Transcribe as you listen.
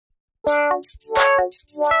Okay,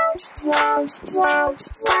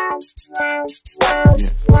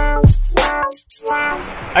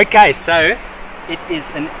 so it is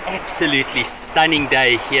an absolutely stunning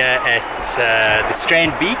day here at the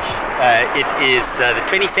Strand Beach. It is the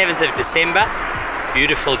 27th of December.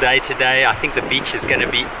 Beautiful day today. I think the beach is going to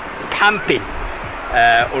be pumping.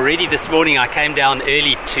 Already this morning I came down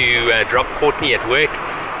early to drop Courtney at work,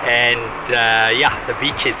 and yeah, the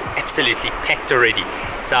beach is absolutely packed already.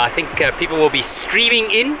 So I think people will be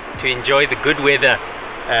streaming in to enjoy the good weather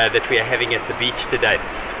that we are having at the beach today.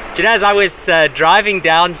 Do you know, as I was driving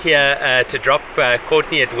down here to drop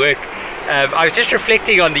Courtney at work, I was just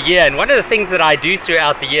reflecting on the year, and one of the things that I do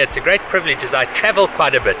throughout the year, it's a great privilege, is I travel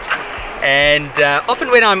quite a bit. And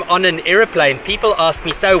often when I'm on an aeroplane, people ask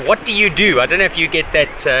me, so what do you do? I don't know if you get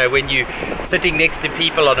that when you're sitting next to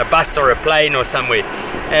people on a bus or a plane or somewhere.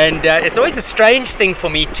 And it's always a strange thing for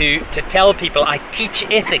me to tell people I teach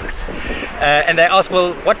ethics. And they ask,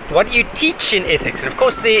 well, what do you teach in ethics? And of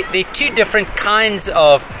course, there are two different kinds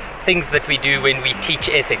of things that we do when we teach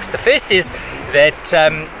ethics. The first is that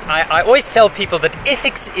I always tell people that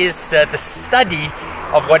ethics is the study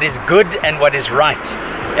of what is good and what is right.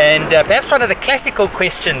 And perhaps one of the classical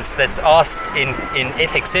questions that's asked in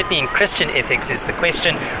ethics, certainly in Christian ethics, is the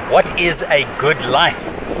question, what is a good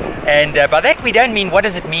life? And by that we don't mean what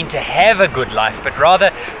does it mean to have a good life, but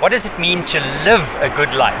rather what does it mean to live a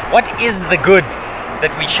good life? What is the good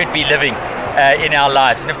that we should be living in our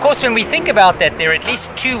lives? And of course, when we think about that, there are at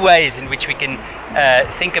least two ways in which we can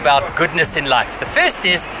think about goodness in life. The first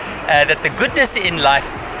is that the goodness in life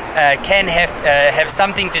can have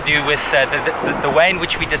something to do with the way in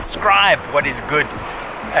which we describe what is good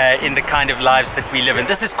in the kind of lives that we live in.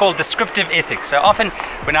 This is called descriptive ethics. So often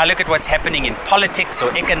when I look at what's happening in politics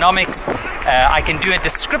or economics, I can do a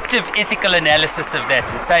descriptive ethical analysis of that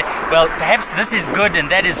and say, well, perhaps this is good and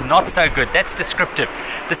that is not so good. That's descriptive.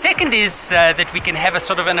 The second is that we can have a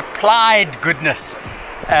sort of an applied goodness.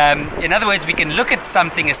 In other words, we can look at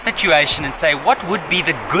something, a situation, and say, what would be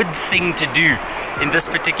the good thing to do in this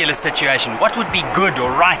particular situation? What would be good or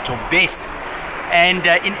right or best? And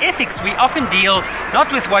in ethics, we often deal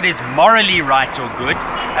not with what is morally right or good,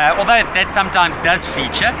 although that sometimes does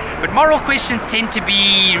feature, but moral questions tend to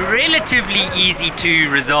be relatively easy to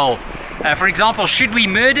resolve. For example, should we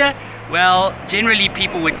murder? Well, generally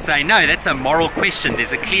people would say, no, that's a moral question.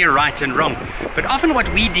 There's a clear right and wrong. But often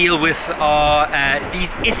what we deal with are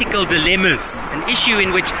these ethical dilemmas, an issue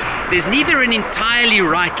in which there's neither an entirely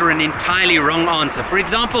right or an entirely wrong answer. For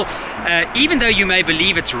example, even though you may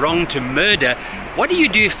believe it's wrong to murder, what do you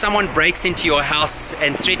do if someone breaks into your house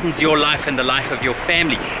and threatens your life and the life of your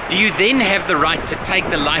family? Do you then have the right to take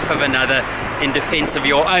the life of another in defense of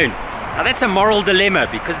your own? Now that's a moral dilemma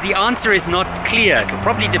because the answer is not clear. It will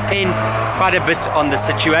probably depend quite a bit on the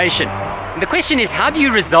situation. And the question is, how do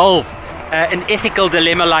you resolve an ethical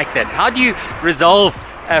dilemma like that? How do you resolve,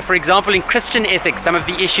 for example, in Christian ethics, some of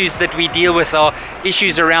the issues that we deal with are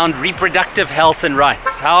issues around reproductive health and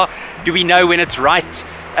rights. How do we know when it's right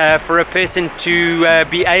for a person to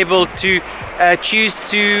be able to choose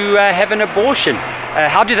to have an abortion?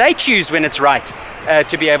 How do they choose when it's right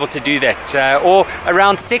to be able to do that? Or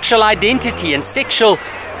around sexual identity and sexual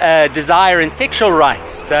desire and sexual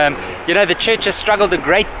rights. You know, the church has struggled a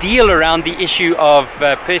great deal around the issue of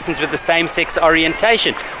persons with the same-sex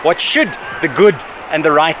orientation. What should the good and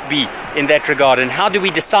the right be in that regard, and how do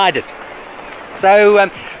we decide it? So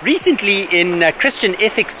recently in Christian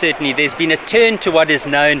ethics, certainly, there's been a turn to what is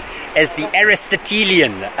known as the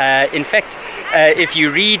Aristotelian. In fact, if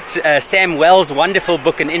you read Sam Wells' wonderful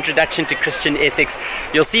book, An Introduction to Christian Ethics,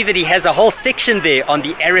 you'll see that he has a whole section there on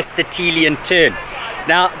the Aristotelian turn.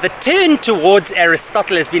 Now, the turn towards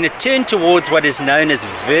Aristotle has been a turn towards what is known as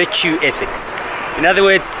virtue ethics. In other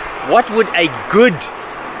words, what would a good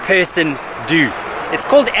person do? It's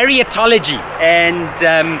called arietology,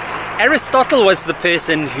 and Aristotle was the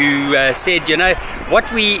person who said, you know,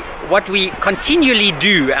 what we continually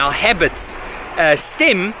do, our habits,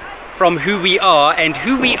 stem from who we are, and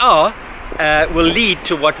who we are will lead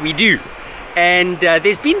to what we do. And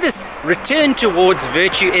there's been this return towards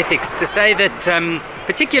virtue ethics to say that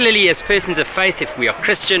particularly as persons of faith, if we are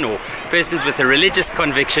Christian or persons with a religious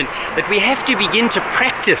conviction, that we have to begin to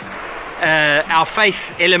practice our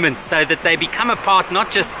faith elements so that they become a part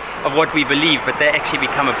not just of what we believe, but they actually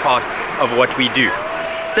become a part of what we do.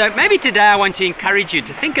 So maybe today I want to encourage you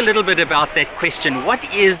to think a little bit about that question. What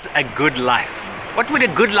is a good life? What would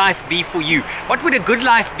a good life be for you? What would a good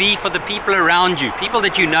life be for the people around you? People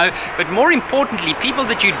that you know, but more importantly, people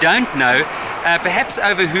that you don't know, perhaps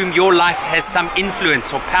over whom your life has some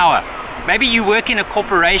influence or power. Maybe you work in a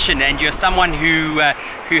corporation and you're someone who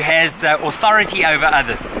has authority over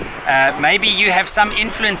others. Maybe you have some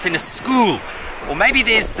influence in a school, or maybe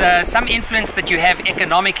there's some influence that you have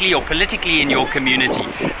economically or politically in your community.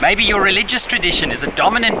 Maybe your religious tradition is a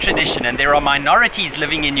dominant tradition and there are minorities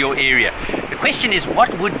living in your area. The question is,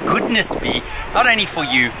 what would goodness be, not only for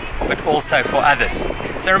you, but also for others?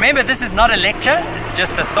 So remember, this is not a lecture, it's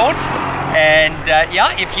just a thought. And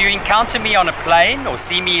yeah, if you encounter me on a plane or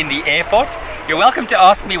see me in the airport, you're welcome to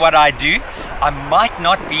ask me what I do. I might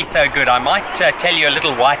not be so good. I might tell you a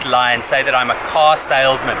little white lie and say that I'm a car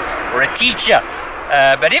salesman or a teacher.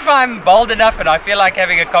 But if I'm bold enough and I feel like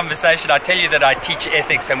having a conversation, I tell you that I teach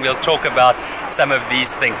ethics, and we'll talk about some of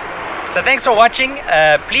these things. So thanks for watching.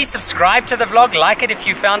 Please subscribe to the vlog, like it if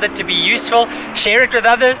you found it to be useful, share it with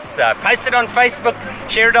others, post it on Facebook,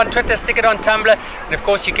 share it on Twitter, stick it on Tumblr, and of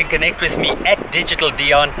course you can connect with me at Digital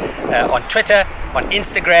Dion on Twitter, on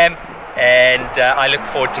Instagram, and I look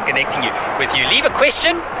forward to connecting with you. Leave a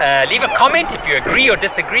question, leave a comment if you agree or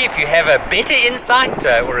disagree. If you have a better insight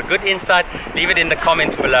or a good insight, leave it in the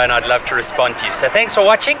comments below and I'd love to respond to you. So thanks for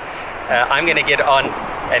watching. I'm going to get on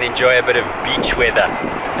and enjoy a bit of beach weather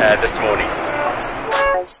this morning.